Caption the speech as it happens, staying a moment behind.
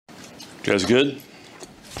Guys good?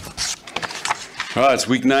 All right, it's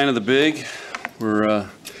week 9 of the big. We're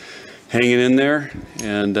hanging in there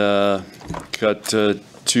and got 2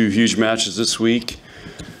 huge matches this week.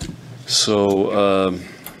 So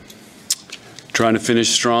trying to finish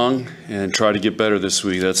strong and try to get better this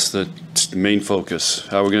week. That's the main focus.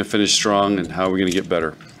 How we're going to finish strong and how we're going to get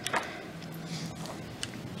better.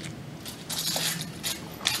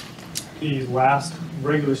 The last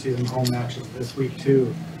regular season home matches this week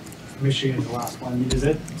too. Michigan's the last one. Does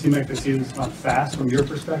it seem like the season's gone fast from your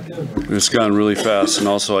perspective? Or? It's gone really fast, and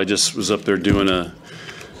also I just was up there doing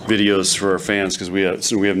videos for our fans because we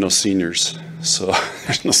have no seniors, so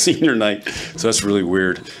there's no senior night, so that's really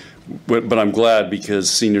weird. But I'm glad because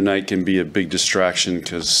senior night can be a big distraction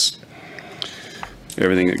because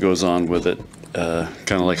everything that goes on with it, kind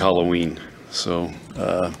of like Halloween. So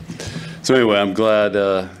anyway, I'm glad.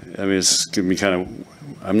 I mean, it's gonna be kind of.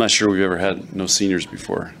 I'm not sure we've ever had no seniors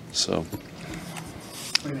before. So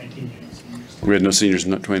 2019 seniors. We had no seniors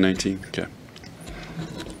in 2019. Okay.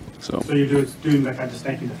 So you're doing like just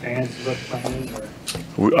thanking the fans. Is what the plan is,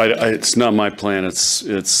 or? It's not my plan.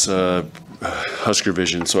 It's Husker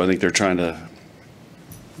Vision. So I think they're trying to,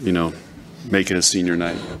 make it a senior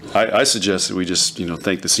night. I suggest that we just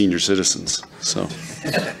thank the senior citizens. So.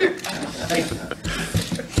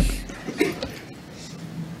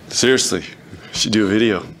 Seriously, should do a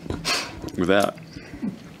video with that.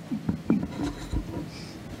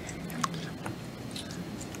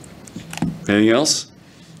 Anything else?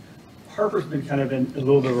 Harper's been kind of in a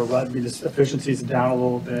little bit of a rut. I mean, his efficiency's down a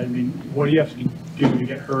little bit. I mean, what do you have to do to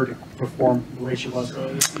get her to perform the way she was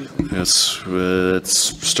earlier this season? It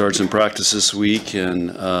starts in practice this week, and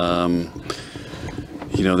they're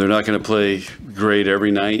not going to play great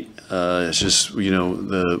every night. It's just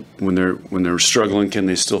when they're struggling, can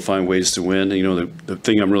they still find ways to win? The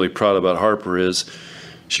thing I'm really proud about Harper is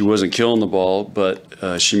she wasn't killing the ball, but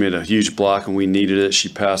she made a huge block and we needed it. She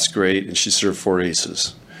passed great and she served 4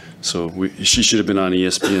 aces. So she should have been on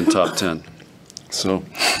ESPN top 10. So,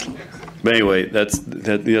 but anyway, that's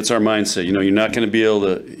our mindset. You're not going to be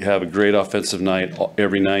able to have a great offensive night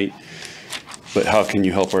every night, but how can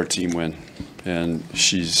you help our team win? And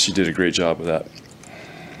she did a great job of that.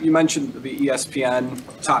 You mentioned the ESPN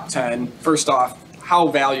top 10. First off, how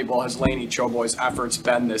valuable has Lainey Choboy's efforts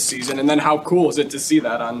been this season? And then how cool is it to see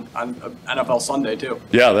that on NFL Sunday too?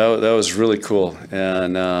 Yeah, that was really cool.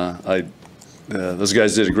 And those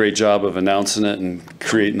guys did a great job of announcing it and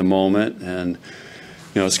creating the moment. And,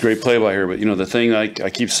 it's a great play by her. But, the thing, I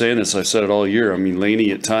keep saying this, I've said it all year. I mean,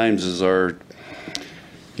 Lainey at times is our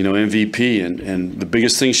MVP, and the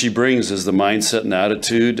biggest thing she brings is the mindset and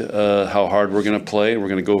attitude, how hard we're going to play, and we're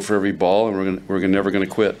going to go for every ball, and we're never going to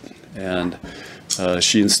quit. And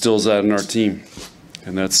she instills that in our team,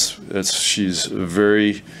 and it's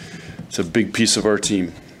a big piece of our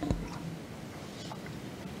team.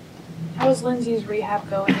 How is Lindsay's rehab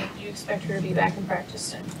going? Do you expect her to be back in practice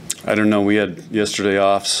soon? I don't know. We had yesterday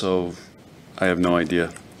off, so I have no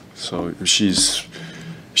idea. So she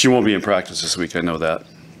won't be in practice this week. I know that.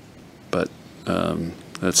 But I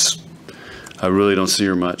really don't see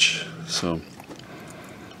her much. So.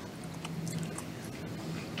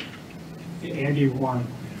 Andy won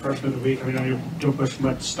Freshman of the Week. I mean, you don't push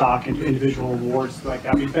much stock into individual awards like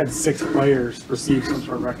that. We've had 6 players receive some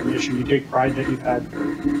sort of recognition. You take pride that you've had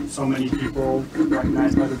so many people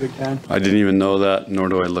recognized by the Big Ten? I didn't even know that, nor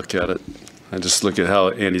do I look at it. I just look at how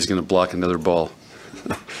Andy's going to block another ball.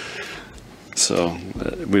 So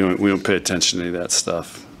we don't pay attention to any of that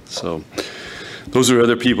stuff. So those are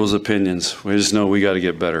other people's opinions. We just know we got to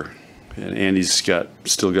get better, and Andy's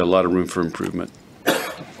still got a lot of room for improvement.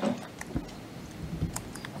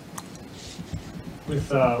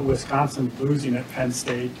 With Wisconsin losing at Penn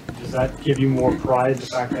State, does that give you more pride, the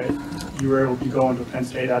fact that you were able to go into Penn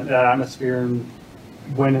State, that atmosphere, and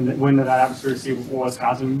win in that atmosphere, to see what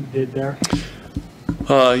Wisconsin did there?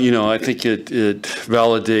 I think it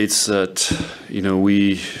validates that,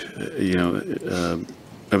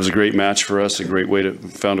 that was a great match for us,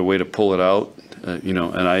 found a way to pull it out,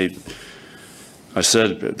 and I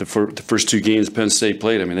said the first 2 games Penn State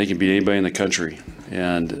played, I mean, they can beat anybody in the country,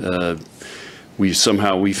 and we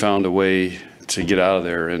found a way to get out of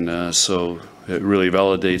there, and so it really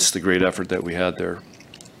validates the great effort that we had there.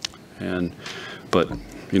 But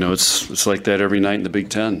it's like that every night in the Big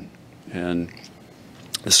Ten, and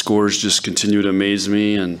the scores just continue to amaze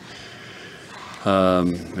me, and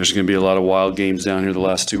there's going to be a lot of wild games down here the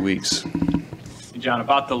last 2 weeks. John,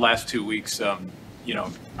 about the last 2 weeks,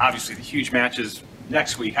 obviously the huge matches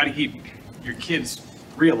next week. How do you keep your kids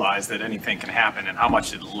realize that anything can happen, and how much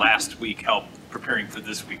did last week help preparing for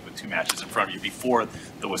this week with 2 matches in front of you before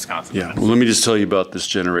the Wisconsin. Yeah, event. well, let me just tell you about this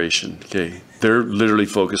generation, okay? They're literally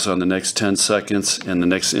focused on the next 10 seconds and the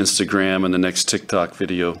next Instagram and the next TikTok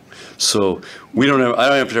video. So I don't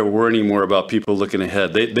have to worry anymore about people looking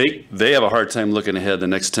ahead. They have a hard time looking ahead the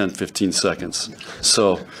next 10, 15 seconds.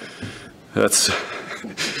 So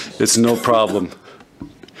it's no problem.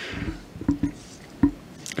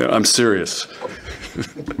 I'm serious.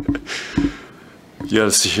 You got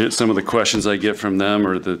to see some of the questions I get from them,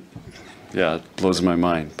 yeah, it blows my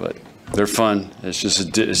mind. But they're fun. It's just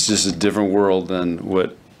a different world than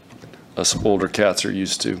what us older cats are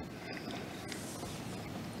used to.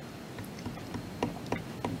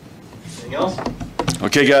 Anything else?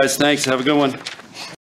 Okay, guys, thanks. Have a good one.